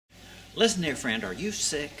Listen here, friend, are you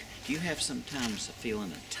sick? Do you have sometimes a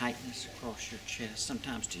feeling of tightness across your chest?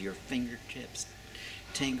 Sometimes do your fingertips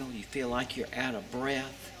tingle? You feel like you're out of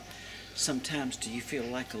breath? Sometimes do you feel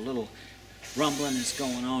like a little rumbling is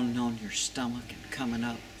going on your stomach and coming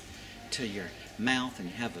up to your mouth, and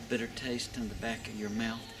you have a bitter taste in the back of your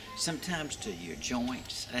mouth? Sometimes do your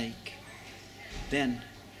joints ache? Then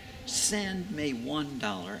send me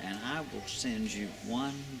 $1 and I will send you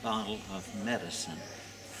 1 bottle of medicine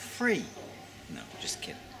free. No, just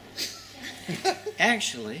kidding.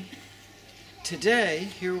 Actually, today,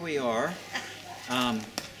 here we are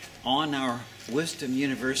on our Wisdom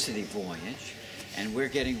University voyage, and we're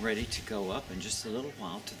getting ready to go up in just a little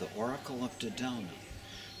while to the Oracle of Dodona,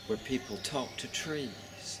 where people talk to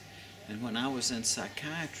trees. And when I was in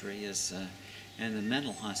psychiatry in the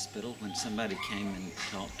mental hospital, when somebody came and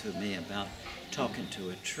talked to me about talking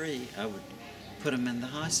to a tree, I would put them in the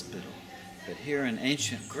hospital. But here in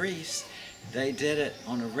ancient Greece, they did it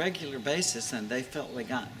on a regular basis, and they felt they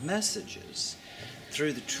got messages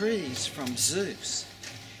through the trees from Zeus.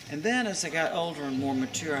 And then as I got older and more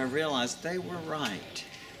mature, I realized they were right.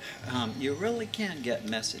 You really can get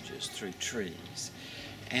messages through trees.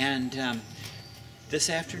 And this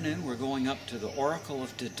afternoon we're going up to the Oracle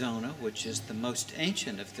of Dodona, which is the most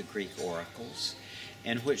ancient of the Greek oracles,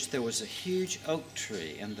 in which there was a huge oak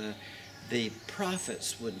tree, and the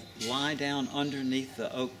prophets would lie down underneath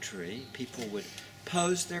the oak tree. People would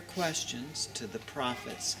pose their questions to the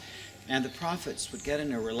prophets, and the prophets would get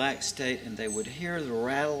in a relaxed state, and they would hear the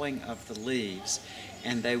rattling of the leaves,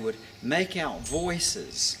 and they would make out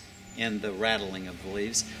voices in the rattling of the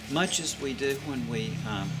leaves, much as we do when we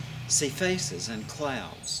see faces in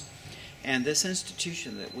clouds. And this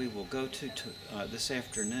institution that we will go to this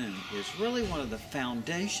afternoon is really one of the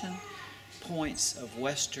foundation points of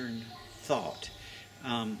Western thought.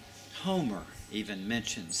 Homer even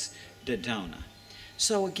mentions Dodona.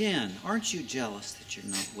 So again, aren't you jealous that you're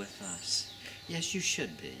not with us? Yes, you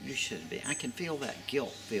should be. You should be. I can feel that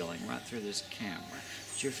guilt feeling right through this camera.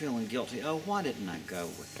 That you're feeling guilty. Oh, why didn't I go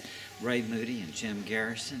with Ray Moody and Jim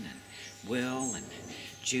Garrison and Will and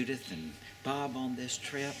Judith and Bob on this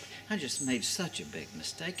trip? I just made such a big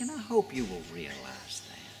mistake, and I hope you will realize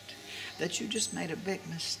that you just made a big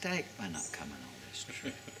mistake by not coming on this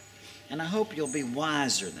trip. And I hope you'll be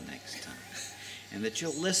wiser the next time, and that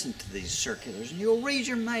you'll listen to these circulars, and you'll read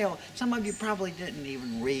your mail. Some of you probably didn't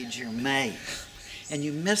even read your mail, and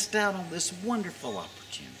you missed out on this wonderful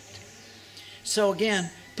opportunity. So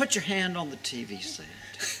again, put your hand on the TV set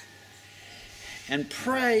and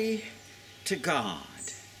pray to God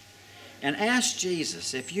and ask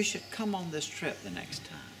Jesus if you should come on this trip the next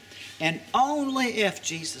time. And only if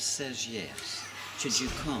Jesus says yes should you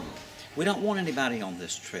come. We don't want anybody on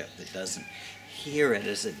this trip that doesn't hear it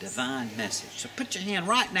as a divine message. So put your hand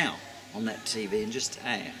right now on that TV and just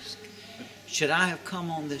ask, should I have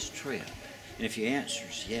come on this trip? And if your answer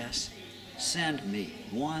is yes, send me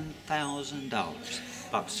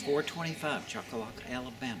 $1,000. Box 425, Chocolaca,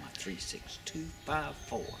 Alabama,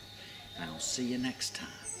 36254. And I'll see you next time.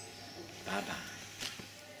 Bye-bye.